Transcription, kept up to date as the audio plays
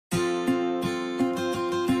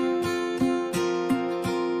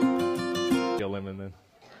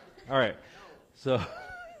All right. So,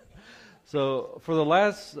 so for the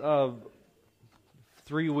last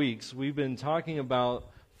 3 weeks, we've been talking about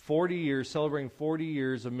 40 years, celebrating 40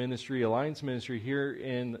 years of ministry, Alliance Ministry here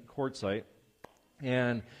in Quartzsite.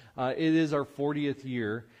 And it is our 40th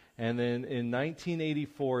year. And then in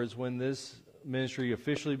 1984 is when this ministry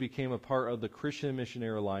officially became a part of the Christian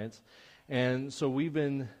Missionary Alliance. And so we've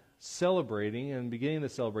been celebrating and beginning the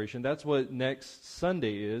celebration. That's what next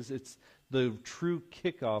Sunday is. It's the true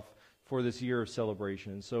kickoff for this year of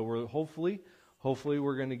celebration. So we're hopefully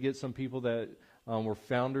we're going to get some people that were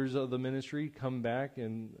founders of the ministry come back,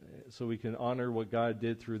 and so we can honor what God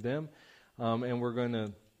did through them. And we're going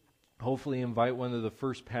to hopefully invite one of the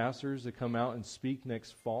first pastors to come out and speak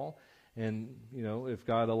next fall. And, you know, if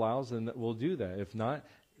God allows, then we'll do that. If not,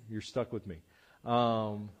 you're stuck with me.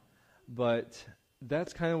 But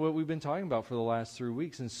that's kind of what we've been talking about for the last 3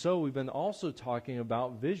 weeks. And so we've been also talking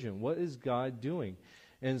about vision. What is God doing?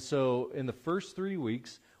 And so in the first 3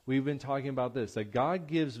 weeks, we've been talking about this, that God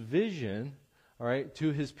gives vision, all right,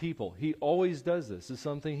 to his people. He always does this. It's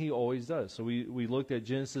something he always does. So we looked at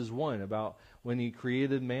Genesis 1 about when he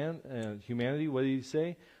created man and humanity. What did he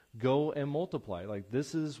say? Go and multiply. Like,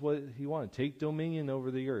 this is what he wanted. Take dominion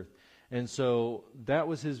over the earth. And so that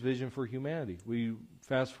was his vision for humanity. We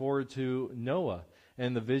fast forward to Noah,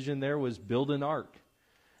 and the vision there was build an ark.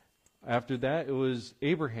 After that, it was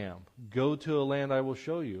Abraham, go to a land I will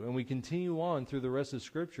show you. And we continue on through the rest of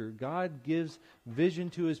Scripture. God gives vision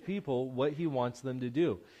to his people, what he wants them to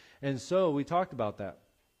do. And so we talked about that.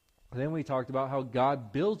 Then we talked about how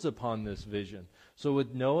God builds upon this vision. So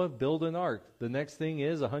with Noah, build an ark. The next thing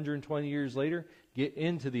is, 120 years later, get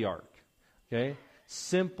into the ark. Okay?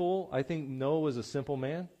 Simple. I think Noah was a simple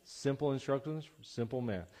man. Simple instructions, simple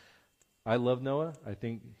man. I love Noah. I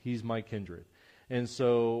think he's my kindred. And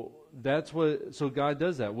so so God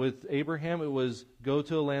does that. With Abraham, it was, go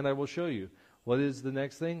to a land I will show you. What is the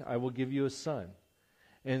next thing? I will give you a son.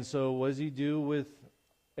 And so what does he do with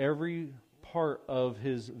every part of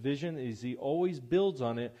his vision? Is he always builds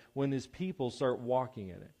on it when his people start walking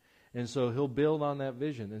in it. And so he'll build on that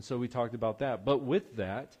vision. And so we talked about that. But with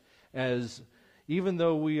that, even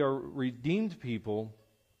though we are redeemed people,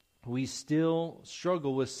 we still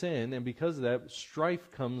struggle with sin. And because of that, strife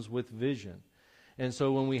comes with vision. And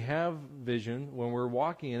so when we have vision, when we're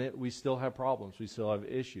walking in it, we still have problems. We still have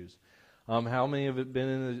issues. How many of it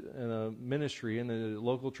been in a ministry, in a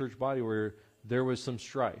local church body where there was some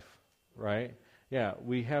strife, right? Yeah,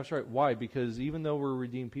 we have strife. Why? Because even though we're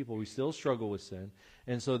redeemed people, we still struggle with sin.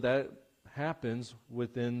 And so that happens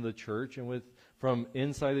within the church and from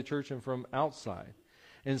inside the church and from outside.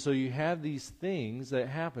 And so you have these things that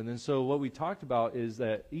happen. And so what we talked about is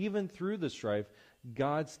that even through the strife,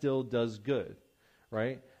 God still does good.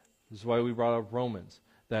 Right? This is why we brought up Romans.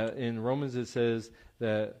 That in Romans it says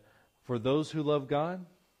that for those who love God,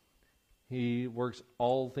 he works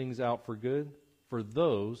all things out for good for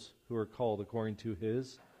those who are called according to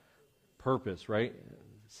his purpose, right?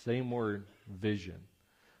 Same word, vision.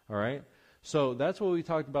 All right? So that's what we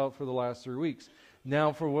talked about for the last 3 weeks.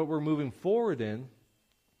 Now for what we're moving forward in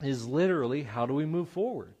is literally how do we move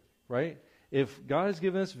forward, right? If God has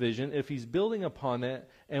given us vision, if he's building upon that,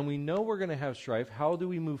 and we know we're going to have strife, how do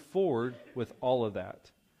we move forward with all of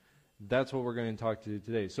that? That's what we're going to talk to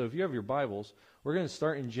today. So if you have your Bibles, we're going to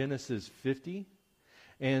start in Genesis 50.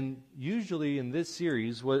 And usually in this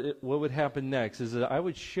series, what would happen next is that I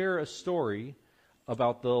would share a story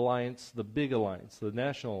about the alliance, the big alliance, the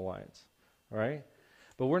national alliance. All right?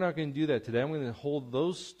 But we're not going to do that today. I'm going to hold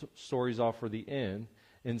those stories off for the end.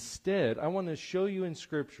 Instead, I want to show you in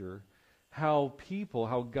Scripture how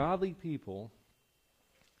godly people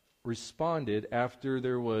responded after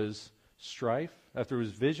there was strife, after there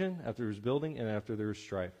was vision, after there was building, and after there was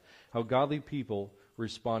strife. How godly people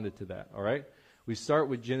responded to that, all right? We start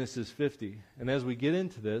with Genesis 50. And as we get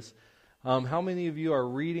into this, how many of you are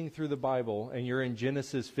reading through the Bible and you're in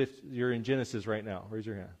Genesis 50, you're in Genesis right now? Raise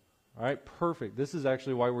your hand. All right, perfect. This is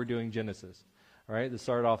actually why we're doing Genesis. All right, to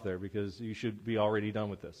start off there because you should be already done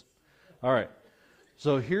with this. All right.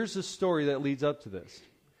 So here's the story that leads up to this.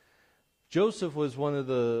 Joseph was one of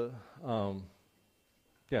the,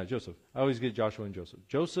 Joseph. I always get Joshua and Joseph.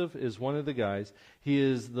 Joseph is one of the guys. He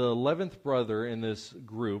is the 11th brother in this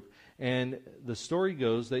group. And the story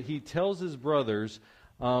goes that he tells his brothers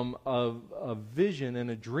of a vision and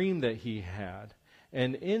a dream that he had.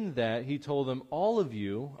 And in that, he told them, all of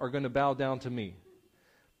you are going to bow down to me.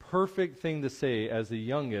 Perfect thing to say as the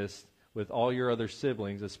youngest with all your other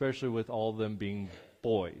siblings, especially with all of them being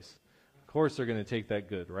boys. Of course they're going to take that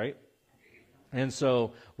good, right? And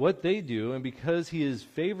so what they do, and because he is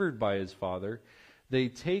favored by his father, they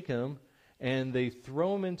take him and they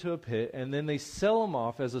throw him into a pit, and then they sell him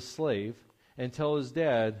off as a slave and tell his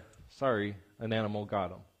dad, sorry, an animal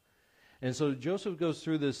got him. And so Joseph goes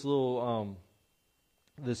through this little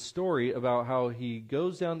this story about how he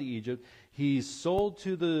goes down to Egypt. He's sold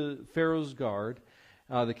to the Pharaoh's guard,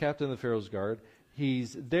 the captain of the Pharaoh's guard.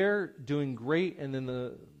 He's there doing great, and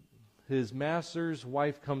then his master's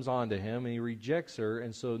wife comes on to him, and he rejects her,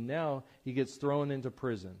 and so now he gets thrown into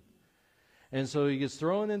prison. And so he gets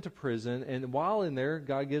thrown into prison, and while in there,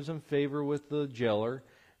 God gives him favor with the jailer,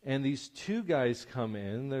 and these two guys come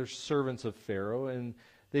in. They're servants of Pharaoh, and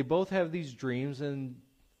they both have these dreams, and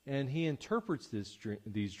he interprets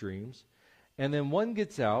these dreams. And then one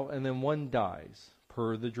gets out, and then one dies,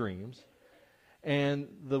 per the dreams. And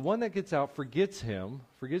the one that gets out forgets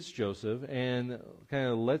Joseph, and kind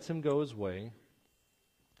of lets him go his way.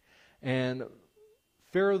 And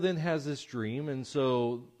Pharaoh then has this dream, and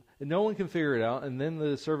so no one can figure it out. And then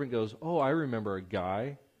the servant goes, oh, I remember a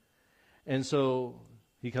guy. And so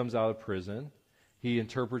he comes out of prison. He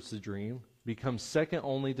interprets the dream, becomes second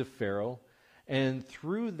only to Pharaoh. And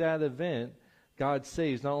through that event, God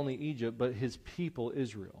saves not only Egypt, but his people,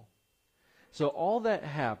 Israel. So all that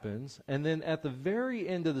happens, and then at the very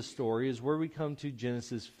end of the story is where we come to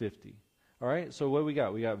Genesis 50. All right? So what do we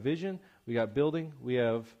got? We got vision, we got building, we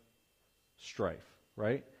have strife,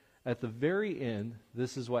 right? At the very end,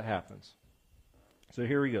 this is what happens. So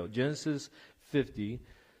here we go. Genesis 50,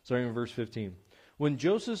 starting in verse 15. When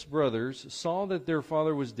Joseph's brothers saw that their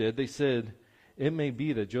father was dead, they said, it may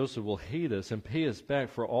be that Joseph will hate us and pay us back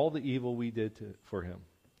for all the evil we did to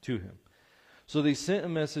him. So they sent a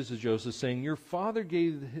message to Joseph saying, your father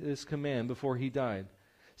gave this command before he died.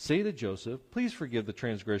 Say to Joseph, please forgive the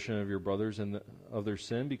transgression of your brothers and of their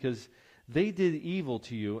sin, because they did evil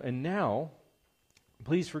to you. And now,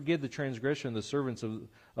 please forgive the transgression of the servants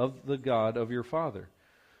of the God of your father.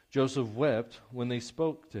 Joseph wept when they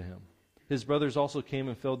spoke to him. His brothers also came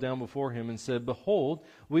and fell down before him and said, behold,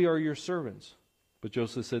 we are your servants. But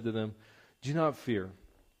Joseph said to them, do not fear,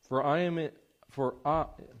 for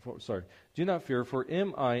do not fear, for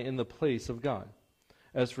am I in the place of God?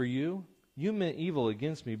 As for you, you meant evil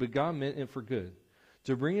against me, but God meant it for good,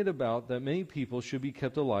 to bring it about that many people should be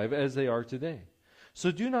kept alive as they are today.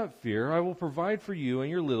 So do not fear, I will provide for you and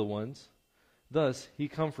your little ones. Thus he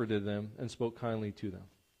comforted them and spoke kindly to them.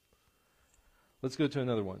 Let's go to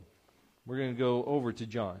another one. We're going to go over to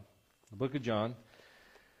John, the book of John,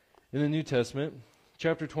 in the New Testament.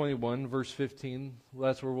 Chapter 21, verse 15,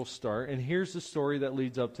 that's where we'll start. And here's the story that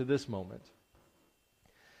leads up to this moment.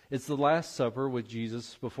 It's the Last Supper with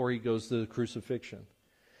Jesus before he goes to the crucifixion.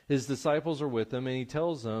 His disciples are with him, and he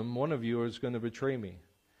tells them, one of you is going to betray me.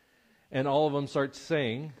 And all of them start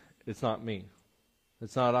saying, it's not me.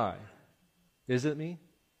 It's not I. Is it me?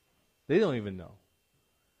 They don't even know.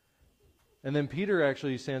 And then Peter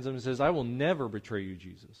actually stands up and says, I will never betray you,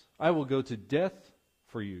 Jesus. I will go to death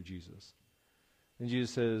for you, Jesus. And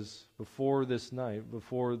Jesus says, before this night,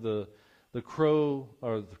 before the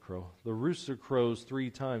rooster crows 3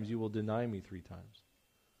 times, you will deny me 3 times.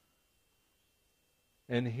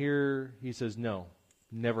 And here he says, no,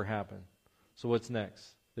 never happened. So what's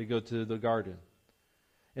next? They go to the garden.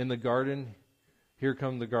 In the garden, here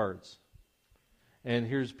come the guards. And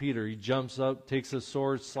here's Peter. He jumps up, takes a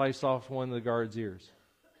sword, slices off one of the guards' ears.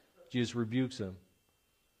 Jesus rebukes him,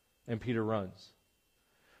 and Peter runs.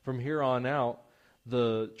 From here on out,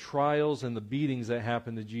 the trials and the beatings that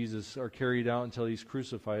happen to Jesus are carried out until he's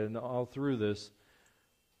crucified. And all through this,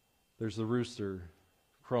 there's the rooster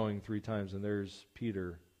crowing 3 times, and there's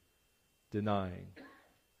Peter denying.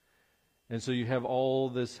 And so you have all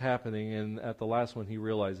this happening, and at the last one, he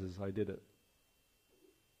realizes, I did it.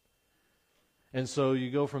 And so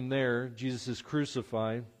you go from there, Jesus is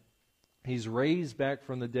crucified, he's raised back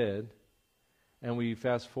from the dead, and we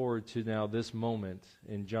fast forward to now this moment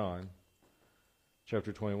in John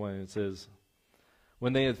chapter 21, and it says,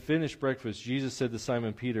 when they had finished breakfast, Jesus said to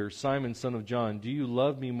Simon Peter, Simon, son of John, do you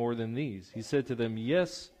love me more than these? He said to them,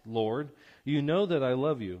 yes, Lord, you know that I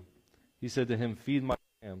love you. He said to him, feed my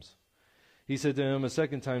lambs. He said to him a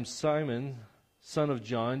second time, Simon, son of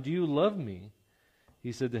John, do you love me?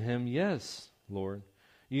 He said to him, yes, Lord,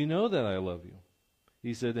 you know that I love you.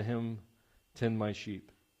 He said to him, tend my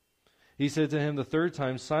sheep. He said to him the third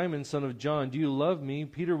time, Simon, son of John, do you love me?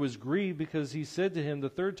 Peter was grieved because he said to him the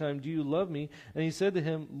third time, do you love me? And he said to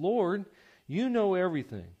him, Lord, you know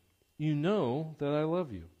everything. You know that I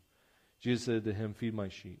love you. Jesus said to him, feed my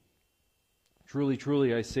sheep. Truly,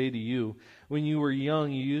 truly, I say to you, when you were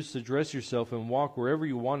young, you used to dress yourself and walk wherever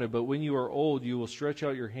you wanted, but when you are old, you will stretch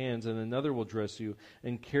out your hands, and another will dress you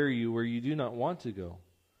and carry you where you do not want to go.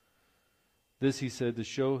 This he said to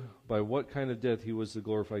show by what kind of death he was to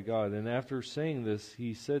glorify God. And after saying this,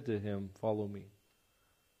 he said to him, "Follow me."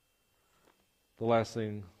 The last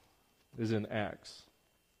thing is in Acts.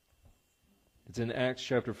 It's in Acts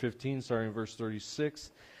chapter 15, starting in verse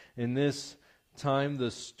 36. In this time,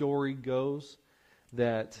 the story goes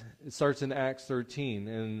that it starts in Acts 13,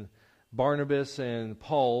 and Barnabas and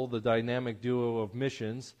Paul, the dynamic duo of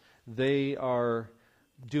missions, they are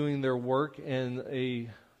doing their work, and a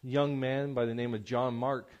young man by the name of John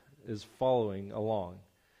Mark is following along.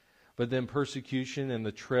 But then persecution and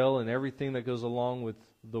the trail and everything that goes along with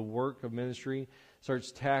the work of ministry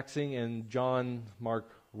starts taxing, and John Mark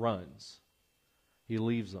runs. He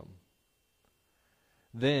leaves them.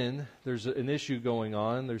 Then there's an issue going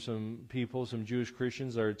on. There's some people, some Jewish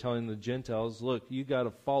Christians that are telling the Gentiles, look, you got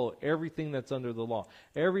to follow everything that's under the law.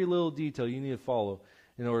 Every little detail you need to follow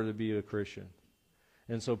in order to be a Christian.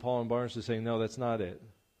 And so Paul and Barnabas are saying, no, that's not it.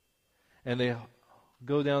 And they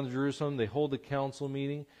go down to Jerusalem. They hold a council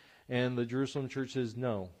meeting. And the Jerusalem church says,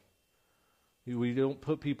 no. We don't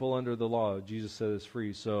put people under the law. Jesus said it's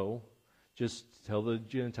free. So just tell the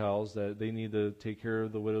Gentiles that they need to take care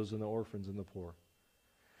of the widows and the orphans and the poor.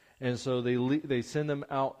 And so they send them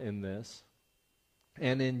out in this.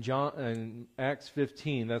 And in Acts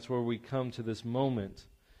 15, that's where we come to this moment.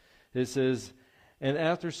 It says, and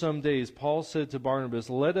after some days, Paul said to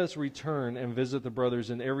Barnabas, let us return and visit the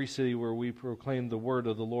brothers in every city where we proclaim the word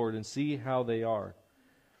of the Lord and see how they are.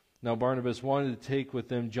 Now Barnabas wanted to take with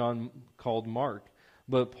them John called Mark,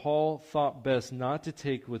 but Paul thought best not to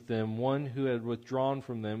take with them one who had withdrawn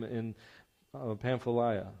from them in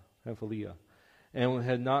Pamphylia, and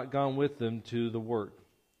had not gone with them to the work.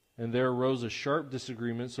 And there arose a sharp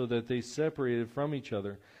disagreement, so that they separated from each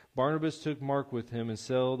other. Barnabas took Mark with him and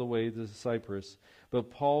sailed away to Cyprus.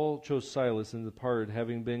 But Paul chose Silas and departed,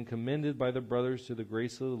 having been commended by the brothers to the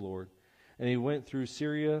grace of the Lord. And he went through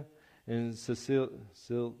Syria and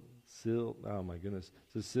Cilicia.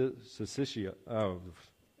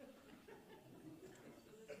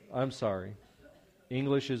 I'm sorry.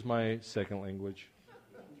 English is my second language.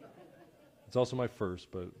 It's also my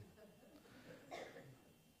first, but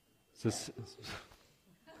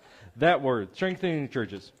that word, strengthening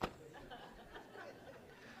churches.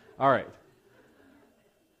 All right.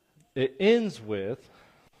 It ends with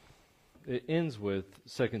 2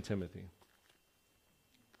 Timothy.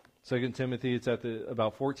 2 Timothy, it's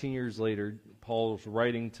about 14 years later, Paul's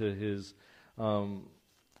writing to his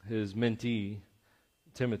mentee,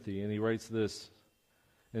 Timothy, and he writes this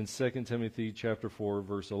in 2 Timothy chapter 4,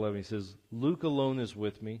 verse 11. He says, Luke alone is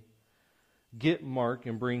with me. Get Mark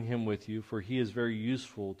and bring him with you, for he is very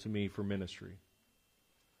useful to me for ministry.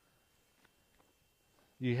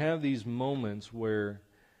 You have these moments where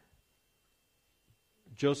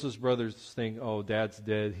Joseph's brothers think, oh, Dad's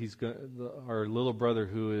dead. Our little brother,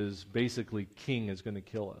 who is basically king, is going to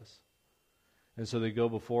kill us. And so they go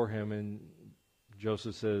before him, and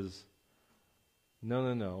Joseph says,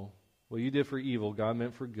 no. What you did for evil, God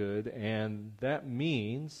meant for good, and that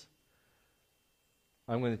means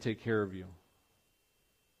I'm going to take care of you.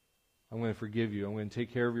 I'm going to forgive you. I'm going to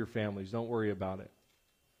take care of your families. Don't worry about it.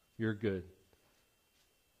 You're good.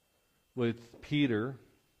 With Peter,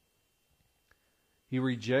 he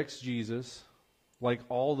rejects Jesus like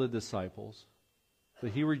all the disciples,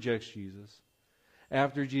 but he rejects Jesus.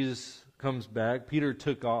 After Jesus comes back, Peter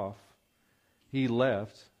took off. He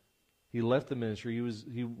left. He left the ministry.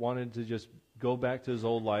 He wanted to just go back to his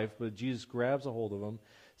old life, but Jesus grabs a hold of him,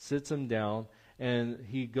 sits him down, and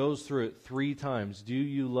he goes through it 3 times. Do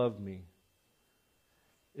you love me?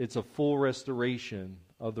 It's a full restoration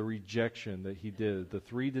of the rejection that he did. The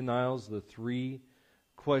 3 denials, the 3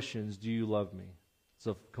 questions, do you love me? It's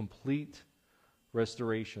a complete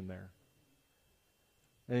restoration there.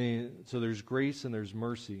 And so there's grace and there's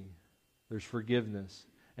mercy. There's forgiveness.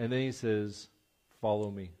 And then he says, follow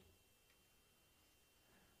me.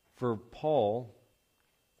 For Paul,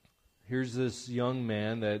 here's this young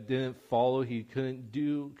man that didn't follow. He couldn't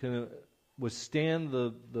withstand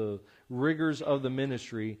the rigors of the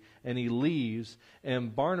ministry, and he leaves.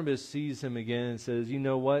 And Barnabas sees him again and says, you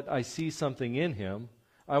know what? I see something in him.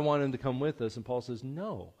 I want him to come with us. And Paul says,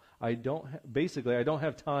 no, I don't. I don't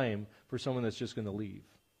have time for someone that's just going to leave.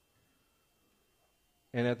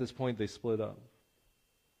 And at this point, they split up.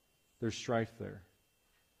 There's strife there.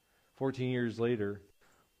 14 years later,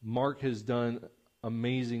 Mark has done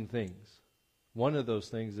amazing things. One of those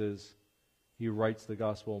things is he writes the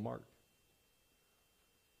Gospel of Mark.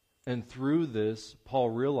 And through this, Paul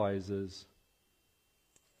realizes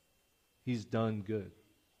he's done good.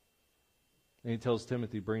 And he tells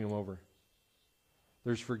Timothy, bring him over.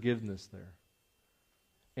 There's forgiveness there.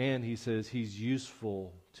 And he says he's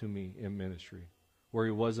useful to me in ministry, where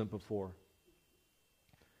he wasn't before.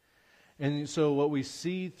 And so what we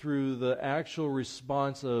see through the actual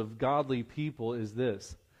response of godly people is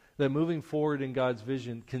this, that moving forward in God's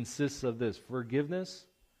vision consists of this: forgiveness,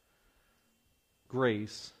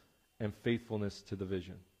 grace, and faithfulness to the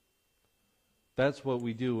vision. That's what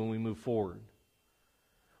we do when we move forward.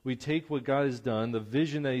 We take what God has done, the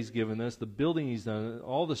vision that he's given us, the building he's done,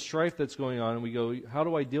 all the strife that's going on, and we go, how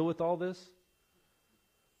do I deal with all this?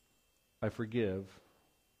 I forgive,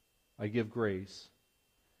 I give grace,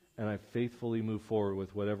 and I faithfully move forward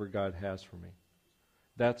with whatever God has for me.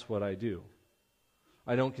 That's what I do.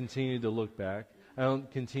 I don't continue to look back. I don't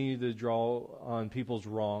continue to draw on people's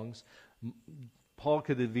wrongs. Paul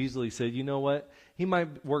could have easily said, you know what? He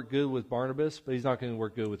might work good with Barnabas, but he's not going to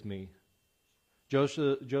work good with me.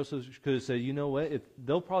 Joseph could have said, you know what?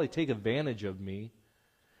 They'll probably take advantage of me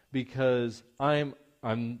because I'm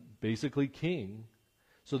basically king.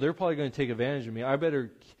 So they're probably going to take advantage of me. I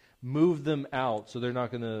better move them out so they're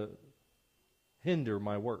not going to hinder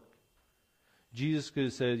my work. Jesus could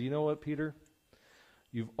have said, you know what, Peter?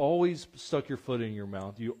 You've always stuck your foot in your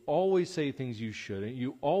mouth. You always say things you shouldn't.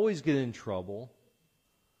 You always get in trouble.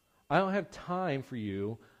 I don't have time for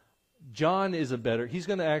you. John is he's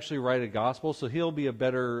going to actually write a gospel, so he'll be a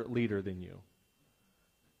better leader than you.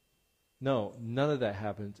 No, none of that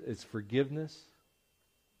happens. It's forgiveness.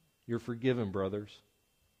 You're forgiven, brothers.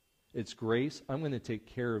 It's grace. I'm going to take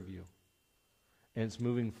care of you. And it's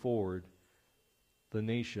moving forward. The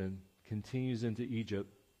nation continues into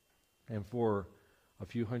Egypt, and for a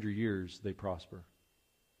few hundred years, they prosper.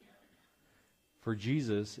 For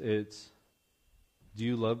Jesus, it's, do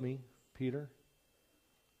you love me, Peter?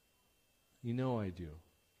 You know I do.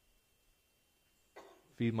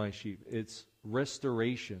 Feed my sheep. It's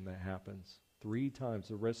restoration that happens. 3 times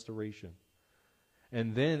the restoration.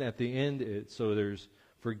 And then at the end, so there's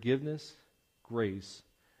forgiveness, grace,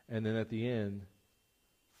 and then at the end,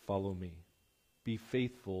 follow me. Be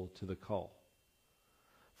faithful to the call.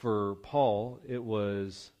 For Paul, it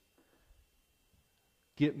was,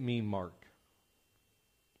 get me Mark.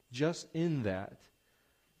 Just in that,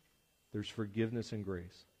 there's forgiveness and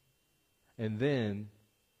grace. And then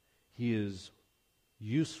he is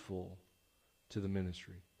useful to the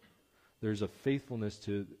ministry. There's a faithfulness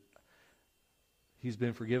to, he's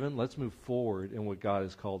been forgiven. Let's move forward in what God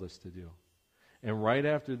has called us to do. And right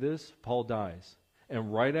after this, Paul dies.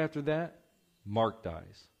 And right after that, Mark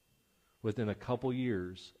dies. Within a couple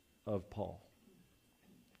years of Paul.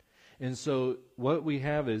 And so what we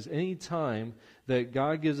have is any time that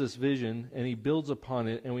God gives us vision and he builds upon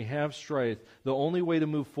it and we have strife, the only way to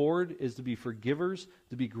move forward is to be forgivers,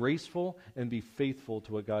 to be graceful, and be faithful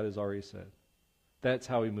to what God has already said. That's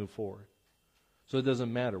how we move forward. So it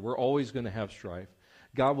doesn't matter. We're always going to have strife.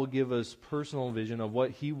 God will give us personal vision of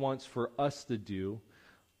what he wants for us to do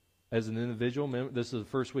as an individual. This is the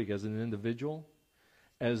first week. As an individual,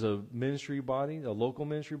 as a ministry body, a local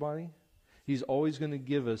ministry body, he's always going to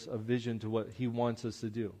give us a vision to what he wants us to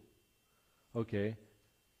do. Okay,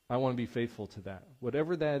 I want to be faithful to that.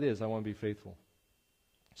 Whatever that is, I want to be faithful.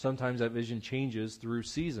 Sometimes that vision changes through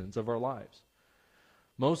seasons of our lives.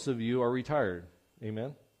 Most of you are retired.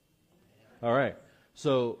 Amen? All right.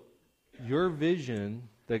 So your vision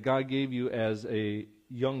that God gave you as a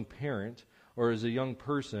young parent or as a young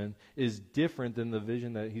person is different than the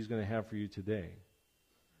vision that he's going to have for you today.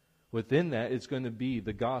 Within that, it's going to be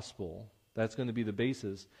the gospel. That's going to be the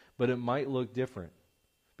basis. But it might look different.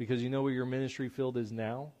 Because you know where your ministry field is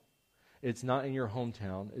now? It's not in your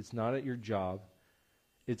hometown. It's not at your job.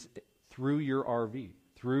 It's through your RV,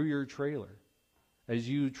 through your trailer. As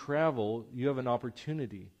you travel, you have an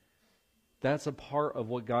opportunity. That's a part of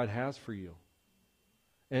what God has for you.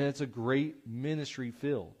 And it's a great ministry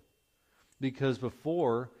field. Because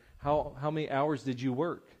before, how many hours did you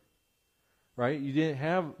work? Right? You didn't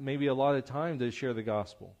have maybe a lot of time to share the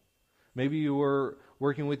gospel. Maybe you were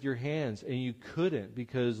working with your hands and you couldn't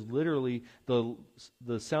because literally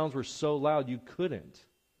the sounds were so loud you couldn't.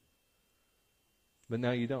 But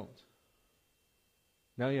now you don't.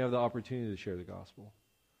 Now you have the opportunity to share the gospel.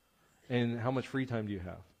 And how much free time do you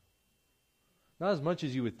have? Not as much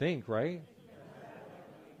as you would think, right?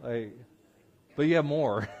 But you have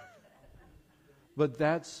more. But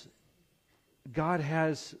God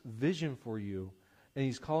has vision for you, and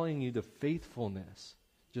he's calling you to faithfulness.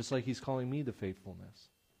 Just like he's calling me to faithfulness.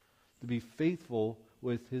 To be faithful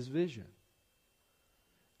with his vision.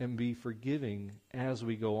 And be forgiving as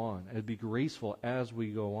we go on. And be graceful as we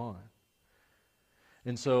go on.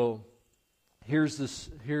 And so, here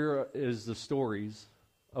is the stories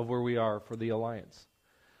of where we are for the Alliance.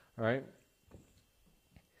 All right?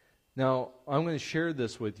 Now, I'm going to share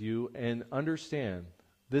this with you and understand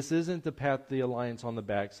this isn't to pat the Alliance on the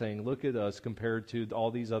back saying, look at us compared to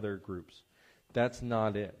all these other groups. That's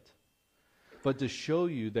not it. But to show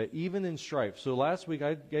you that even in strife, so last week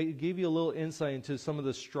I gave you a little insight into some of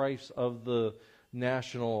the strifes of the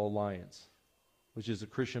National Alliance, which is a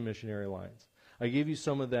Christian Missionary Alliance. I gave you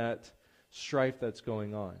some of that strife that's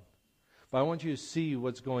going on. But I want you to see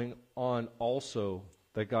what's going on also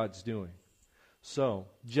that God's doing. So,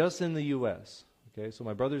 just in the U.S., okay, so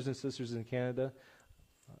my brothers and sisters in Canada,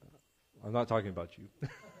 I'm not talking about you.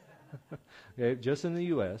 Okay, just in the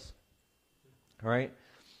U.S., all right,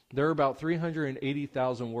 there are about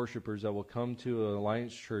 380,000 worshipers that will come to an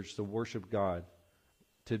Alliance church to worship God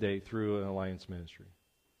today through an Alliance ministry.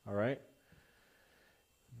 All right?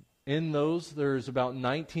 In those, there's about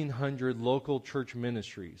 1,900 local church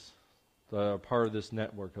ministries that are part of this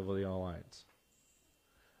network of the Alliance.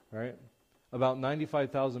 All right? About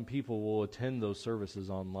 95,000 people will attend those services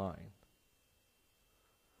online.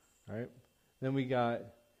 All right? Then we got,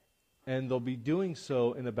 and they'll be doing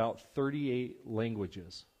so in about 38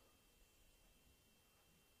 languages.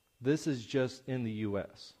 This is just in the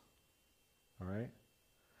U.S. All right?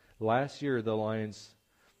 Last year, the Alliance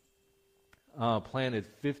planted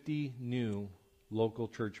 50 new local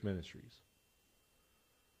church ministries.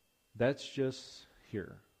 That's just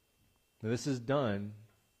here. Now, this is done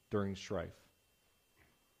during strife.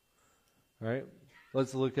 All right?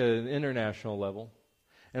 Let's look at an international level.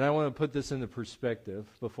 And I want to put this into perspective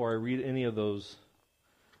before I read any of those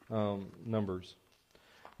numbers.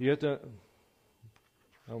 You have to...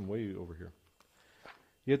 I'm way over here.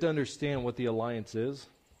 You have to understand what the Alliance is.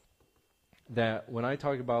 That when I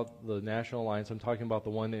talk about the National Alliance, I'm talking about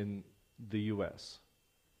the one in the U.S.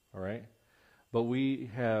 All right? But we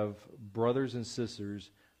have brothers and sisters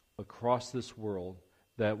across this world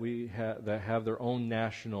that that have their own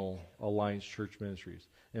national Alliance church ministries.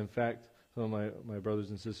 In fact, some of my brothers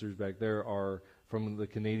and sisters back there are from the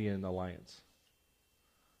Canadian Alliance.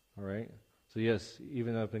 All right? So yes,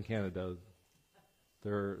 even up in Canada,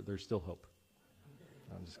 there's still hope.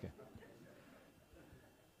 No, I'm just kidding.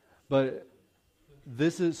 But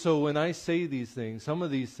this is, so when I say these things, some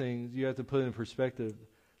of these things you have to put in perspective.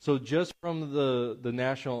 So just from the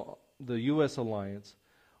U.S. Alliance,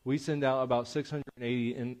 we send out about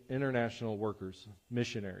 680 international workers,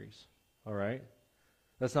 missionaries. All right?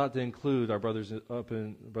 That's not to include our brothers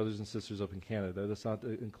and sisters up in Canada. That's not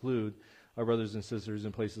to include our brothers and sisters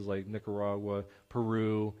in places like Nicaragua,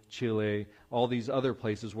 Peru, Chile, all these other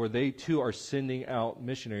places where they too are sending out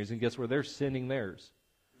missionaries. And guess where they're sending theirs?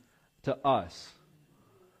 To us.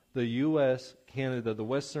 The U.S., Canada, the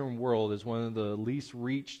Western world is one of the least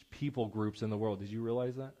reached people groups in the world. Did you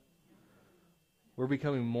realize that? We're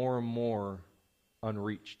becoming more and more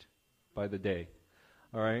unreached by the day.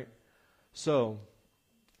 All right? So,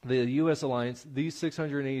 the U.S. Alliance, these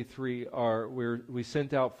 683 we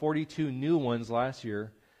sent out 42 new ones last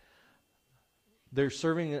year. They're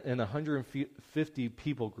serving in 150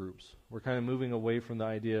 people groups. We're kind of moving away from the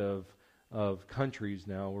idea of countries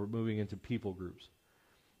now. We're moving into people groups.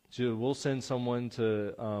 So we'll send someone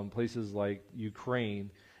to places like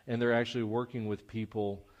Ukraine, and they're actually working with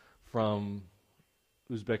people from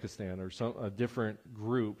Uzbekistan or a different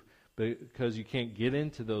group, because you can't get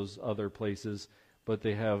into those other places, but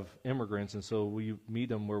they have immigrants, and so we meet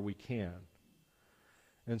them where we can.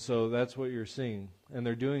 And so that's what you're seeing. And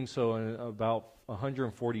they're doing so in about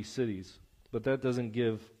 140 cities, but that doesn't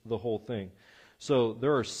give the whole thing. So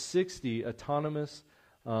there are 60 autonomous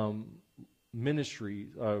ministry,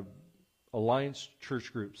 Alliance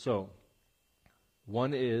church groups. So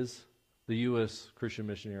one is the U.S. Christian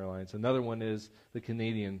Missionary Alliance. Another one is the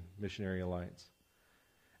Canadian Missionary Alliance.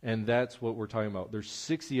 And that's what we're talking about. There's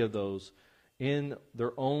 60 of those in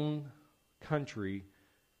their own country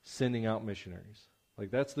sending out missionaries.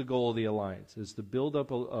 Like, that's the goal of the Alliance, is to build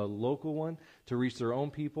up a local one to reach their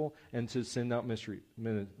own people and to send out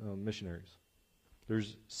missionaries.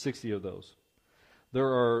 There's 60 of those. There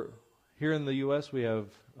are, here in the U.S., we have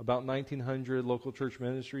about 1,900 local church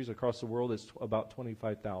ministries. Across the world, it's about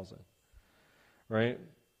 25,000. Right?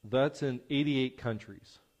 That's in 88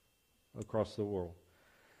 countries across the world.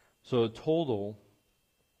 So a total,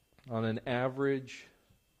 on an average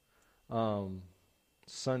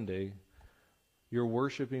Sunday, you're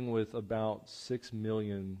worshiping with about 6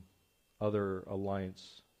 million other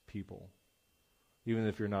Alliance people, even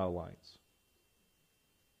if you're not Alliance.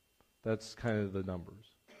 That's kind of the numbers.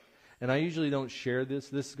 And I usually don't share this.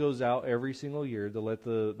 This goes out every single year to let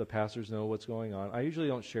the pastors know what's going on. I usually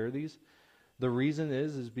don't share these. The reason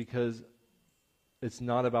is because it's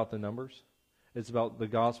not about the numbers. It's about the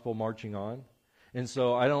gospel marching on. And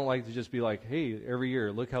so I don't like to just be like, hey, every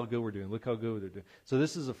year, look how good we're doing. Look how good we're doing. So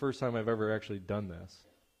this is the first time I've ever actually done this.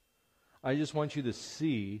 I just want you to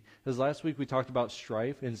see, because last week we talked about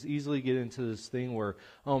strife, and it's easily get into this thing where,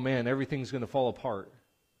 oh man, everything's going to fall apart.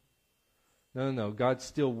 No. God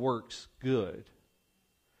still works good.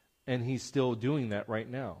 And He's still doing that right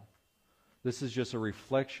now. This is just a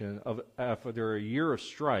reflection of after a year of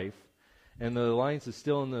strife, and the alliance is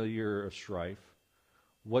still in the year of strife,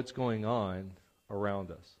 what's going on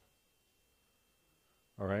around us.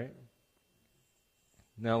 All right?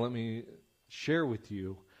 Now let me share with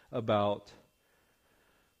you about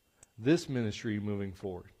this ministry moving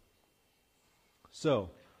forward. So,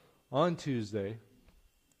 on Tuesday,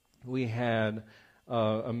 we had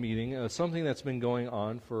a meeting, something that's been going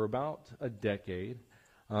on for about a decade.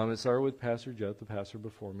 It started with Pastor Jeff, the pastor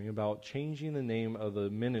before me, about changing the name of the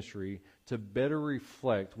ministry to better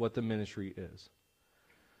reflect what the ministry is.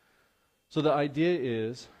 So the idea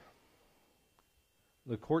is,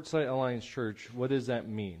 the Quartzsite Alliance Church, what does that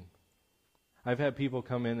mean? I've had people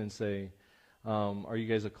come in and say, are you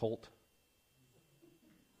guys a cult?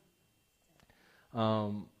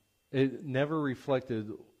 It never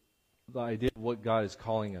reflected the idea of what God is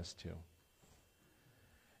calling us to.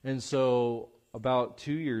 And so about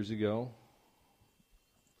 2 years ago,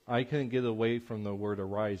 I couldn't get away from the word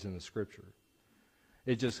arise in the scripture.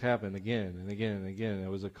 It just happened again and again and again. It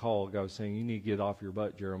was a call. God was saying, you need to get off your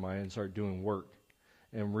butt, Jeremiah, and start doing work.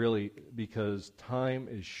 And really, because time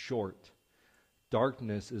is short,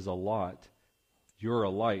 darkness is a lot, you're a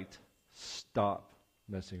light, stop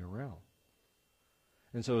messing around.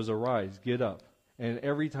 And so it was arise, get up. And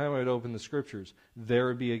every time I would open the scriptures, there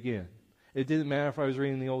would be again. It didn't matter if I was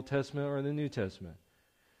reading the Old Testament or the New Testament.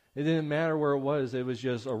 It didn't matter where it was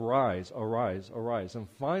just arise, arise, arise. And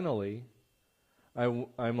finally,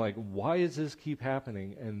 I'm like, why does this keep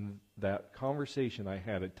happening? And that conversation I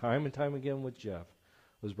had it time and time again with Jeff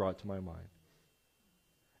was brought to my mind.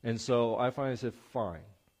 And so I finally said, fine,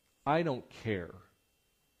 I don't care.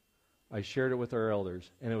 I shared it with our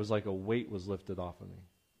elders, and it was like a weight was lifted off of me.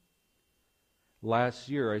 Last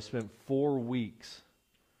year, I spent 4 weeks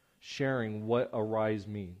sharing what arise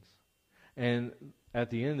means. And at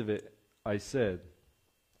the end of it, I said,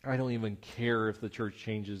 I don't even care if the church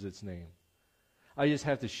changes its name. I just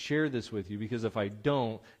have to share this with you, because if I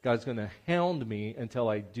don't, God's going to hound me until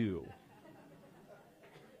I do.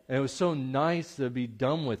 And it was so nice to be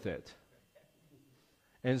done with it.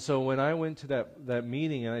 And so when I went to that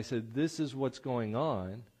meeting and I said, this is what's going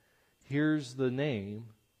on, here's the name,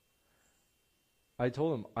 I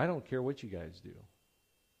told them, I don't care what you guys do.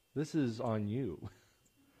 This is on you.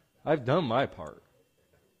 I've done my part.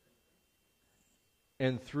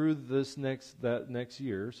 And through that next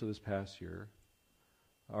year, so this past year,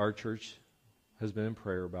 our church has been in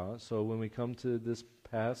prayer about it. So when we come to this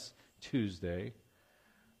past Tuesday,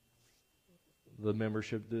 the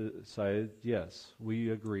membership decided, yes,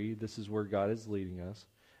 we agree, this is where God is leading us.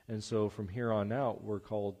 And so from here on out, we're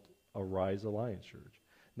called Arise Alliance Church.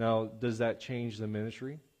 Now, does that change the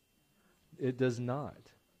ministry? It does not.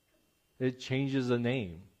 It changes the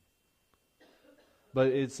name. But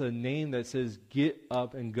it's a name that says, get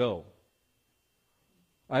up and go.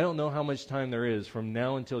 I don't know how much time there is from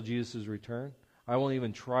now until Jesus' return. I won't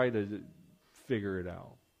even try to figure it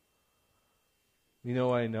out. You know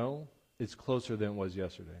what I know? It's closer than it was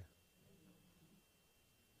yesterday.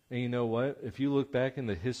 And you know what? If you look back in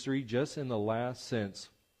the history, just in the last since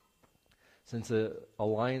the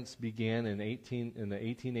alliance began in the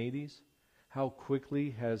 1880s, how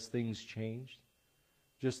quickly has things changed?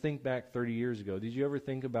 Just think back 30 years ago. Did you ever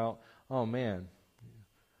think about, oh man,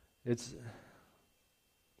 it's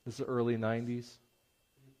the early 90s?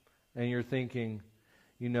 And you're thinking,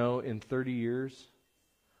 in 30 years,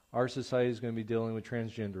 our society is going to be dealing with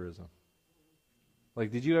transgenderism.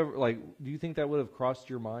 Do you think that would have crossed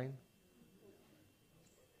your mind?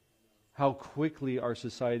 How quickly our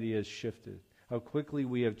society has shifted. How quickly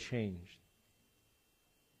we have changed.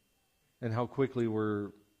 And how quickly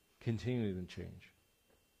we're continuing to change.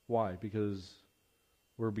 Why? Because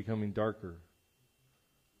we're becoming darker.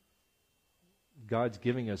 God's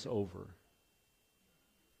giving us over.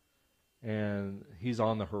 And He's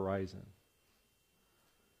on the horizon.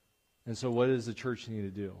 And so what does the church need to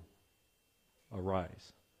do?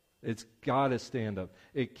 Arise. It's got to stand up.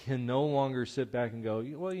 It can no longer sit back and go,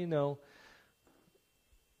 well,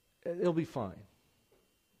 it'll be fine.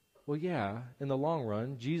 Well, yeah, in the long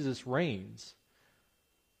run, Jesus reigns.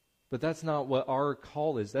 But that's not what our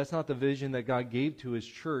call is. That's not the vision that God gave to His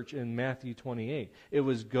church in Matthew 28. It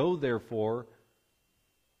was go therefore.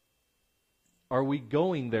 Are we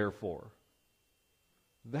going therefore?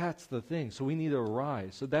 That's the thing. So we need to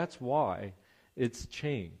arise. So that's why it's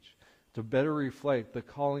changed, to better reflect the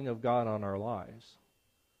calling of God on our lives.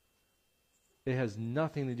 It has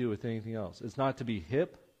nothing to do with anything else. It's not to be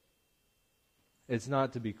hip. It's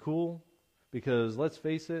not to be cool. Because let's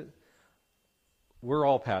face it, we're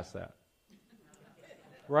all past that.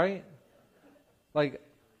 Right? Like,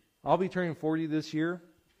 I'll be turning 40 this year.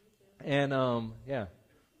 And,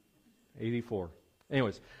 84.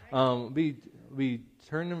 Anyways, be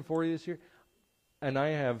turning 40 this year. And I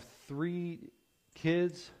have 3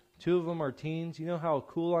 kids. 2 of them are teens. You know how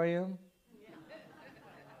cool I am?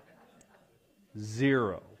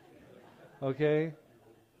 0. Okay?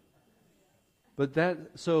 But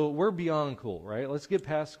so we're beyond cool, right? Let's get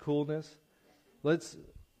past coolness. Let's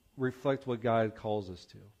reflect what God calls us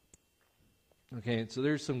to. Okay, so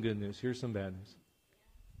there's some good news. Here's some bad news.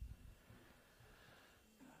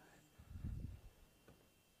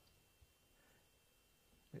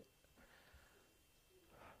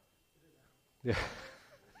 Yeah.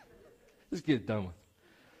 Let's get it done with.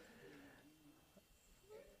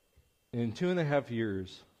 In 2.5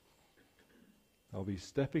 years, I'll be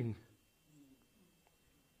stepping.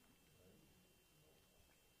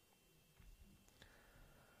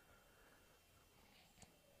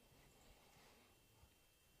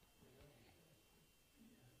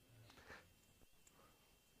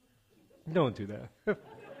 Don't do that.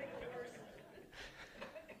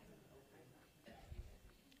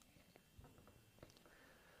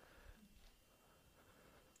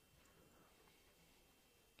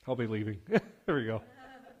 I'll be leaving. There we go.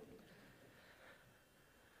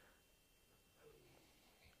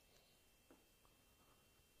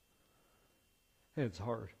 It's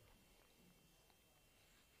hard.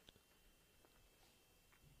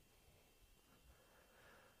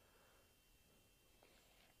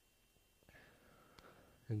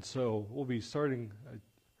 And so we'll be starting,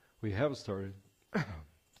 we have started, a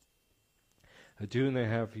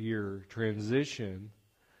 2.5 year transition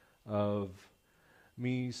of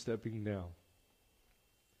me stepping down.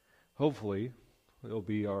 Hopefully, it'll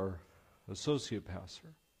be our associate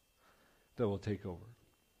pastor that will take over.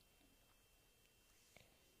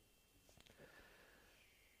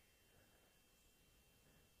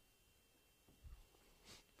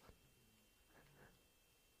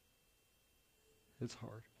 It's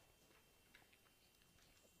hard.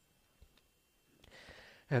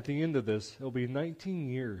 At the end of this, it'll be 19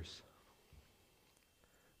 years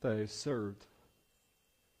that I served.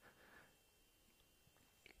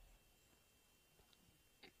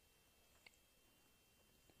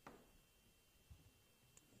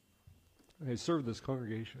 I served this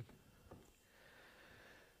congregation.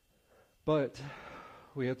 But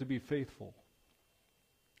we have to be faithful.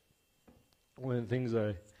 One of the things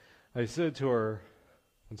I said to our...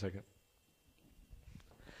 One second.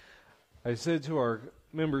 I said to our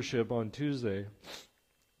membership on Tuesday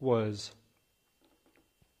was,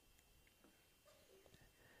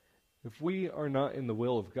 if we are not in the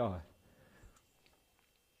will of God,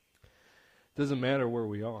 it doesn't matter where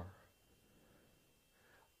we are.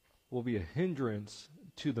 We'll be a hindrance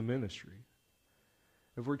to the ministry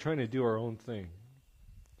if we're trying to do our own thing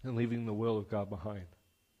and leaving the will of God behind.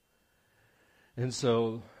 And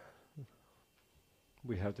so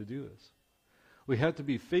we have to do this. We have to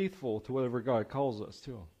be faithful to whatever God calls us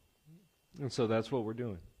to. And so that's what we're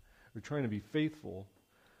doing. We're trying to be faithful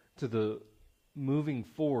to the moving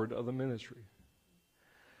forward of the ministry.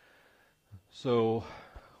 So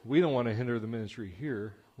we don't want to hinder the ministry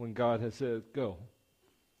here when God has said go.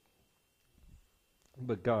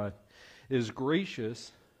 But God is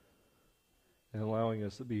gracious in allowing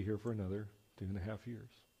us to be here for another 2.5 years.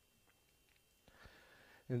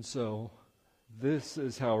 And so this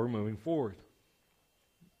is how we're moving forward.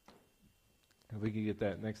 If we could get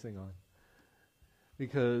that next thing on.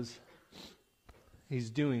 Because He's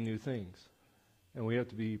doing new things. And we have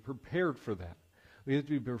to be prepared for that. We have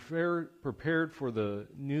to be prepared for the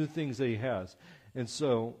new things that He has. And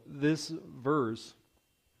so this verse,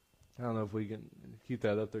 I don't know if we can keep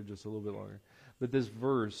that up there just a little bit longer. But this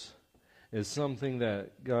verse is something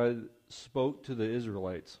that God spoke to the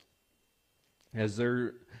Israelites as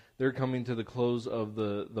they're coming to the close of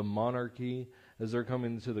the monarchy, as they're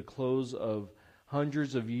coming to the close of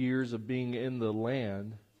hundreds of years of being in the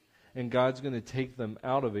land, and God's going to take them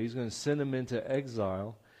out of it. He's going to send them into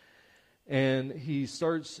exile. And He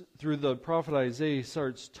starts, through the prophet Isaiah, He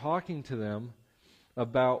starts talking to them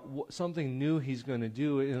about something new He's going to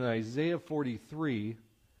do. In Isaiah 43,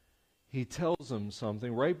 He tells them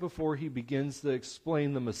something right before He begins to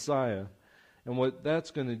explain the Messiah. And what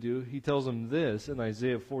that's going to do, He tells them this in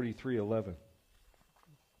Isaiah 43:11.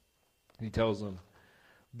 He tells them,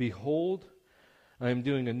 Behold, I am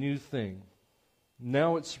doing a new thing.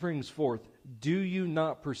 Now it springs forth. Do you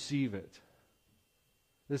not perceive it?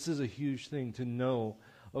 This is a huge thing to know.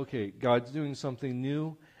 Okay, God's doing something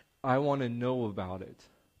new. I want to know about it.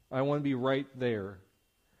 I want to be right there.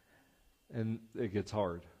 And it gets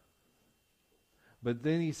hard. But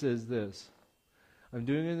then he says this. I'm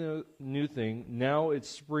doing a new thing. Now it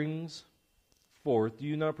springs forth. Do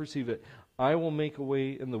you not perceive it? I will make a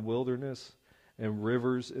way in the wilderness and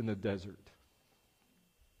rivers in the desert.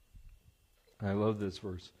 I love this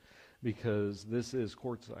verse because this is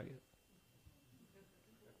Quartzsite.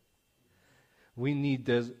 We need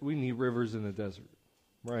rivers in the desert,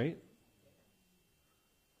 right?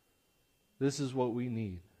 This is what we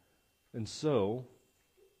need. And so,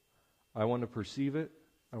 I want to perceive it.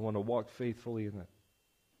 I want to walk faithfully in it.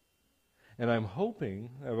 And I'm hoping,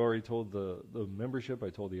 I've already told the membership, I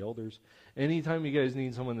told the elders, anytime you guys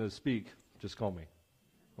need someone to speak, just call me.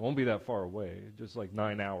 It won't be that far away, just like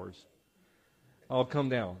 9 hours. I'll come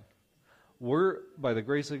down. By the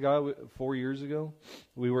grace of God, 4 years ago,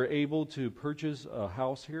 we were able to purchase a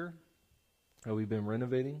house here that we've been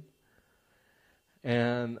renovating.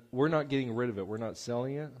 And we're not getting rid of it. We're not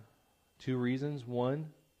selling it. 2 reasons. One,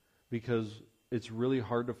 because it's really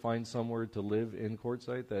hard to find somewhere to live in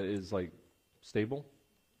Quartzsite that is like stable,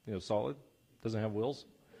 solid, doesn't have wheels.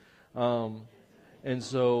 And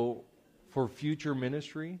so for future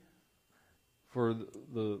ministry,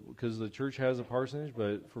 because the church has a parsonage,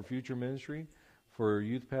 but for future ministry, for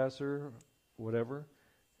youth pastor, whatever,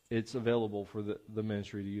 it's available for the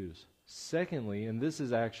ministry to use. Secondly, and this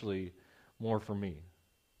is actually more for me,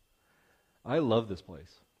 I love this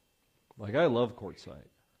place. Like, I love Quartzsite.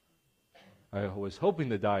 I was hoping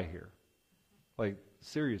to die here. Like,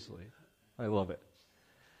 seriously, I love it.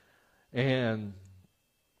 And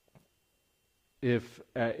if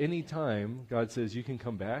at any time God says you can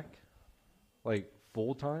come back, like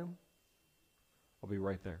full time, I'll be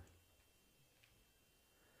right there.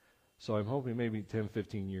 So I'm hoping maybe 10,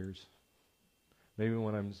 15 years. Maybe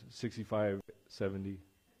when I'm 65, 70,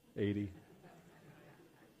 80.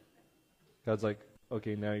 God's like,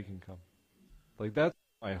 okay, now you can come. Like, that's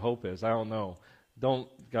what my hope is. I don't know. God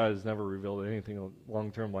has never revealed anything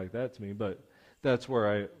long-term like that to me, but that's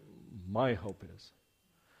where my hope is.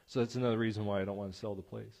 So that's another reason why I don't want to sell the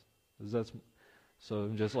place. So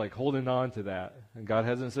I'm just like holding on to that. And God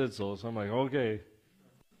hasn't said so I'm like, okay,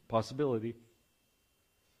 possibility.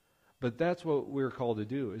 But that's what we're called to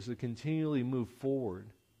do, is to continually move forward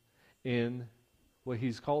in what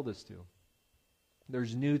He's called us to.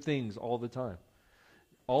 There's new things all the time.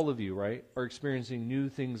 All of you, right, are experiencing new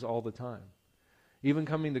things all the time. Even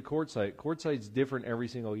coming to Quartzsite. Quartzsite's different every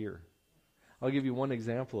single year. I'll give you one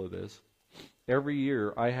example of this. Every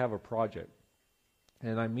year I have a project.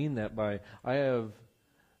 And I mean that by, I have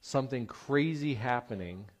something crazy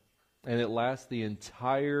happening, and it lasts the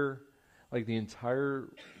entire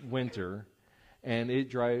winter,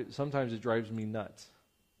 and sometimes it drives me nuts.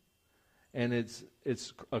 And it's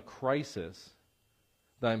a crisis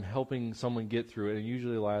that I'm helping someone get through, and it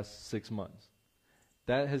usually lasts 6 months.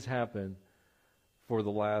 That has happened for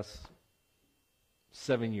the last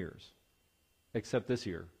 7 years, except this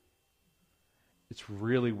year. It's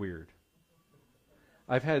really weird.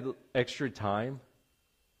 I've had extra time.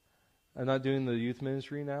 I'm not doing the youth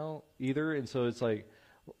ministry now either, and so it's like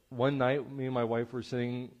one night me and my wife were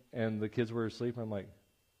sitting and the kids were asleep. I'm like,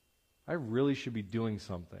 I really should be doing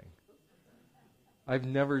something. I've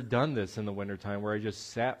never done this in the wintertime where I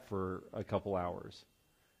just sat for a couple hours.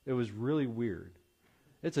 It was really weird.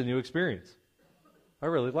 It's a new experience. I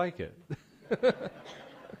really like it.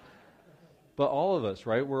 But all of us,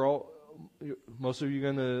 right? Most of you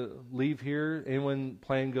going to leave here. Anyone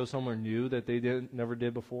plan to go somewhere new that they never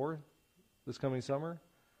did before this coming summer?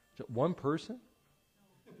 One person?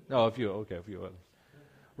 No, a few. Okay, a few others.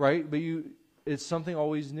 Right? But it's something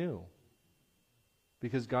always new.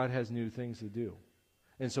 Because God has new things to do.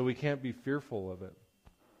 And so we can't be fearful of it.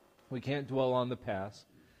 We can't dwell on the past,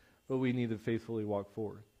 but we need to faithfully walk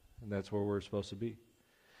forward. And that's where we're supposed to be.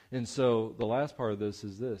 And so the last part of this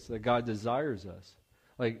is this, that God desires us.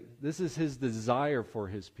 Like, this is His desire for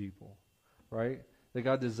His people, right? That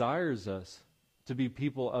God desires us to be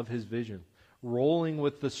people of His vision, rolling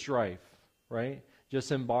with the strife, right?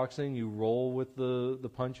 Just in boxing, you roll with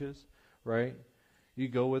the punches, right? You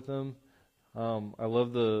go with them. I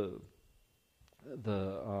love the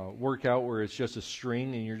workout where it's just a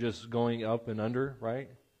string and you're just going up and under, right?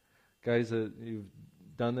 Guys that you've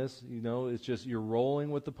done this, it's just you're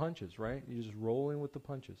rolling with the punches, right? You're just rolling with the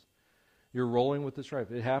punches. You're rolling with the strife.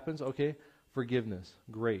 It happens, okay, forgiveness,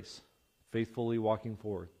 grace, faithfully walking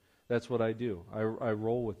forward. That's what I do. I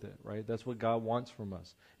roll with it, right? That's what God wants from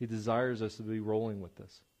us. He desires us to be rolling with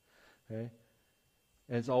this, okay?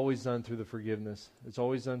 And it's always done through the forgiveness. It's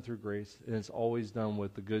always done through grace. And it's always done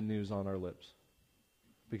with the good news on our lips.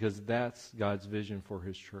 Because that's God's vision for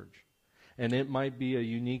His church. And it might be a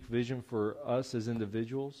unique vision for us as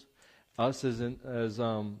individuals, us as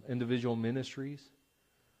individual ministries.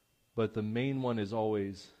 But the main one is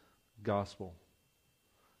always gospel.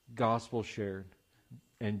 Gospel shared.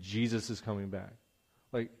 And Jesus is coming back.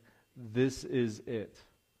 Like, this is it.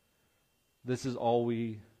 This is all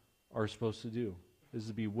we are supposed to do, is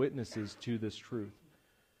to be witnesses to this truth.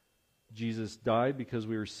 Jesus died because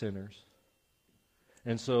we were sinners.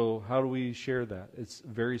 And so how do we share that? It's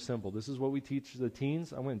very simple. This is what we teach the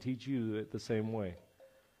teens. I'm going to teach you it the same way.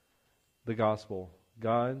 The gospel.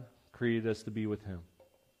 God created us to be with Him.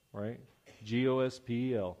 Right?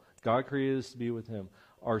 Gospel. God created us to be with Him.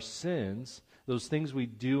 Our sins, those things we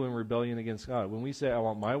do in rebellion against God, when we say, I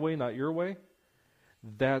want my way, not your way,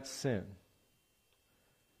 that's sin.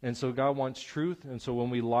 And so God wants truth, and so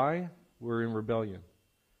when we lie, we're in rebellion.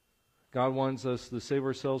 God wants us to save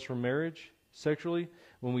ourselves from marriage sexually.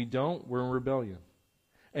 When we don't, we're in rebellion.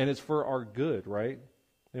 And it's for our good, right?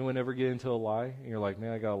 Anyone ever get into a lie, and you're like,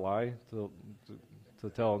 man, I got to lie to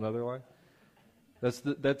tell another lie?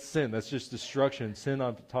 That's sin. That's just destruction. Sin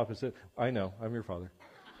on top of sin. I know. I'm your father.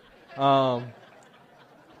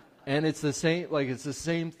 And it's the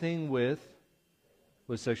same thing with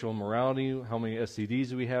sexual immorality. How many STDs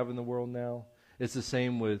do we have in the world now? It's the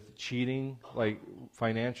same with cheating, like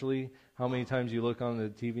financially. How many times you look on the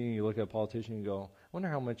TV and you look at a politician and you go, I wonder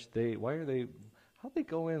how'd they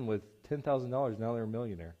go in with $10,000, now they're a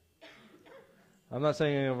millionaire? I'm not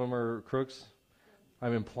saying any of them are crooks.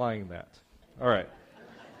 I'm implying that. All right.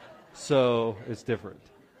 So it's different.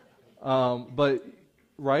 But,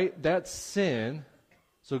 right, that's sin.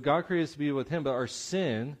 So God created us to be with Him, but our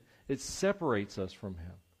sin, it separates us from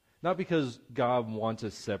Him. Not because God wants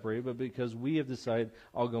us separated, but because we have decided,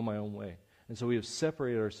 I'll go my own way. And so we have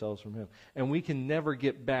separated ourselves from Him. And we can never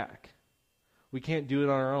get back. We can't do it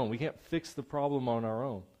on our own. We can't fix the problem on our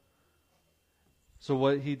own. So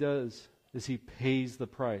what He does is He pays the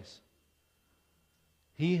price.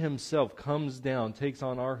 He Himself comes down, takes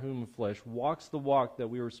on our human flesh, walks the walk that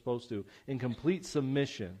we were supposed to in complete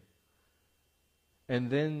submission.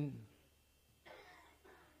 And then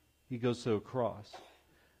He goes to a cross.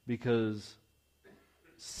 Because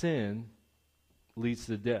sin leads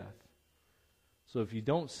to death. So if you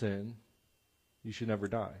don't sin, you should never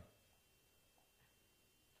die.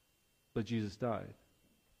 But Jesus died.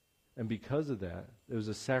 And because of that, it was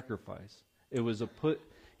a sacrifice.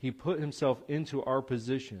 He put Himself into our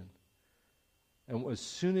position. And as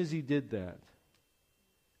soon as He did that,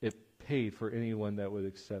 it paid for anyone that would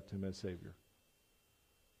accept Him as Savior.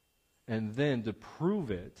 And then to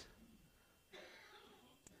prove it,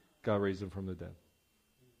 God raised Him from the dead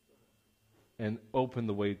and opened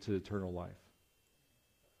the way to eternal life.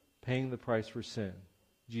 Paying the price for sin,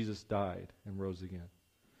 Jesus died and rose again.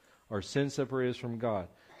 Our sins separate us from God.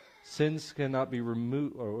 Sins cannot be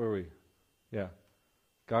removed. Or where are we? Yeah.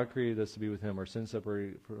 God created us to be with Him. Our sins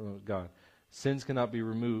separate from God. Sins cannot be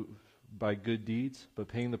removed by good deeds, but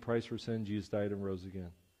paying the price for sin, Jesus died and rose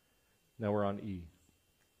again. Now we're on E.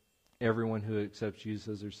 Everyone who accepts Jesus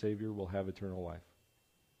as their Savior will have eternal life.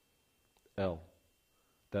 L.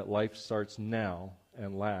 That life starts now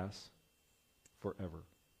and lasts forever.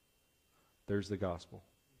 There's the gospel.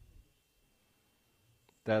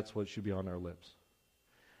 That's what should be on our lips.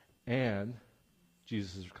 And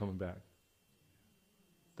Jesus is coming back.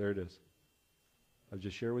 There it is. I've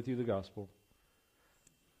just shared with you the gospel.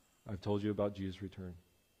 I've told you about Jesus' return.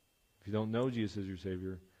 If you don't know Jesus as your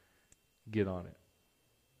Savior, get on it.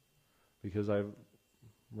 Because I've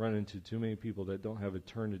run into too many people that don't have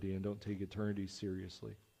eternity and don't take eternity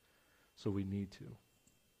seriously. So we need to.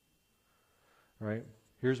 All right?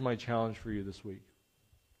 Here's my challenge for you this week.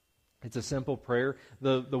 It's a simple prayer.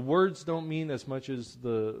 The words don't mean as much as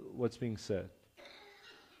what's being said.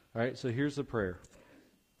 All right? So here's the prayer.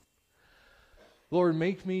 Lord,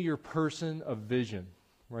 make me your person of vision.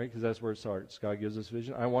 Right? Because that's where it starts. God gives us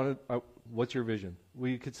vision. What's your vision?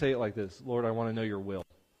 We could say it like this. Lord, I want to know your will.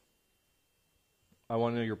 I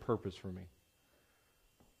want to know your purpose for me.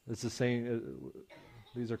 It's the same.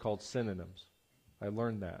 These are called synonyms. I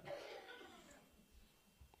learned that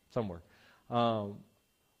somewhere.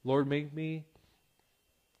 Lord, make me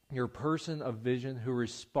your person of vision who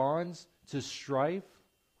responds to strife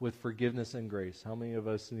with forgiveness and grace. How many of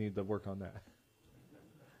us need to work on that?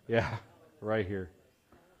 Yeah, right here.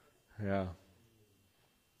 Yeah.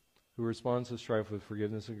 Who responds to strife with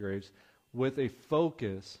forgiveness and grace with a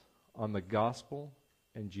focus on the gospel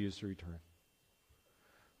and Jesus' return.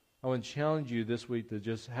 I want to challenge you this week to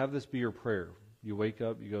just have this be your prayer. You wake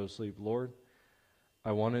up, you go to sleep. Lord,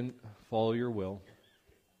 I want to follow your will.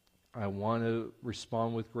 I want to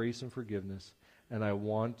respond with grace and forgiveness. And I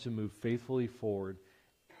want to move faithfully forward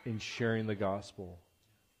in sharing the gospel.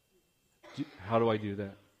 How do I do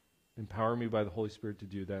that? Empower me by the Holy Spirit to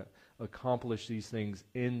do that. Accomplish these things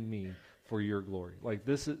in me for your glory. Like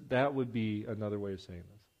this, that would be another way of saying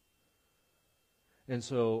this. And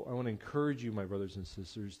so I want to encourage you, my brothers and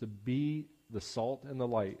sisters, to be the salt and the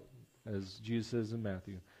light, as Jesus says in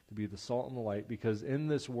Matthew, to be the salt and the light, because in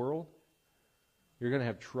this world, you're going to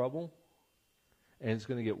have trouble, and it's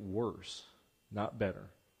going to get worse, not better.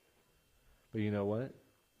 But you know what?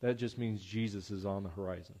 That just means Jesus is on the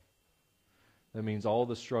horizon. That means all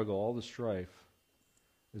the struggle, all the strife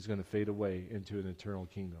is going to fade away into an eternal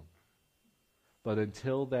kingdom. But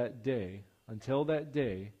until that day,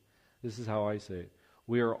 this is how I say it.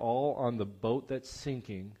 We are all on the boat that's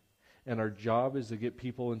sinking, and our job is to get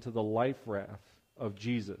people into the life raft of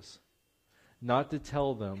Jesus, not to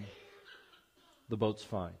tell them the boat's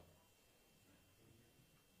fine.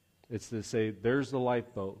 It's to say, there's the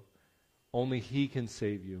lifeboat. Only He can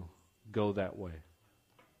save you. Go that way.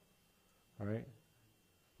 All right?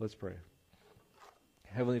 Let's pray.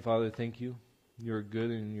 Heavenly Father, thank you. You're good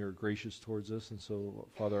and you're gracious towards us. And so,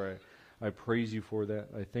 Father, I praise you for that.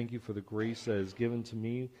 I thank you for the grace that is given to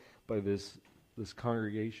me by this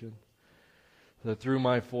congregation. That through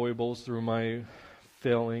my foibles, through my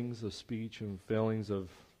failings of speech and failings of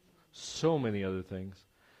so many other things,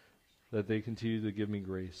 that they continue to give me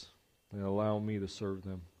grace and allow me to serve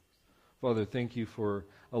them. Father, thank you for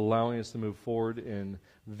allowing us to move forward in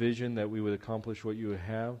vision, that we would accomplish what you would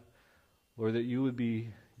have. Lord, that you would be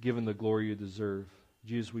given the glory you deserve.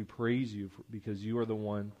 Jesus, we praise you because you are the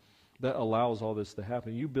one that allows all this to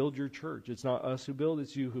happen. You build your church. It's not us who build,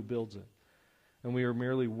 it's you who builds it. And we are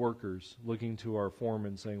merely workers looking to our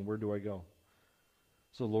foreman saying, where do I go?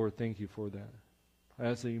 So, Lord, thank you for that. I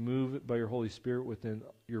ask that you move by your Holy Spirit within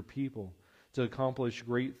your people to accomplish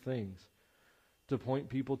great things, to point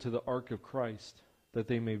people to the ark of Christ, that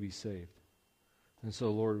they may be saved. And so,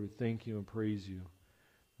 Lord, we thank you and praise you,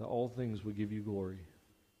 that all things will give you glory.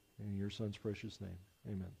 In your Son's precious name,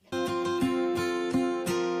 amen.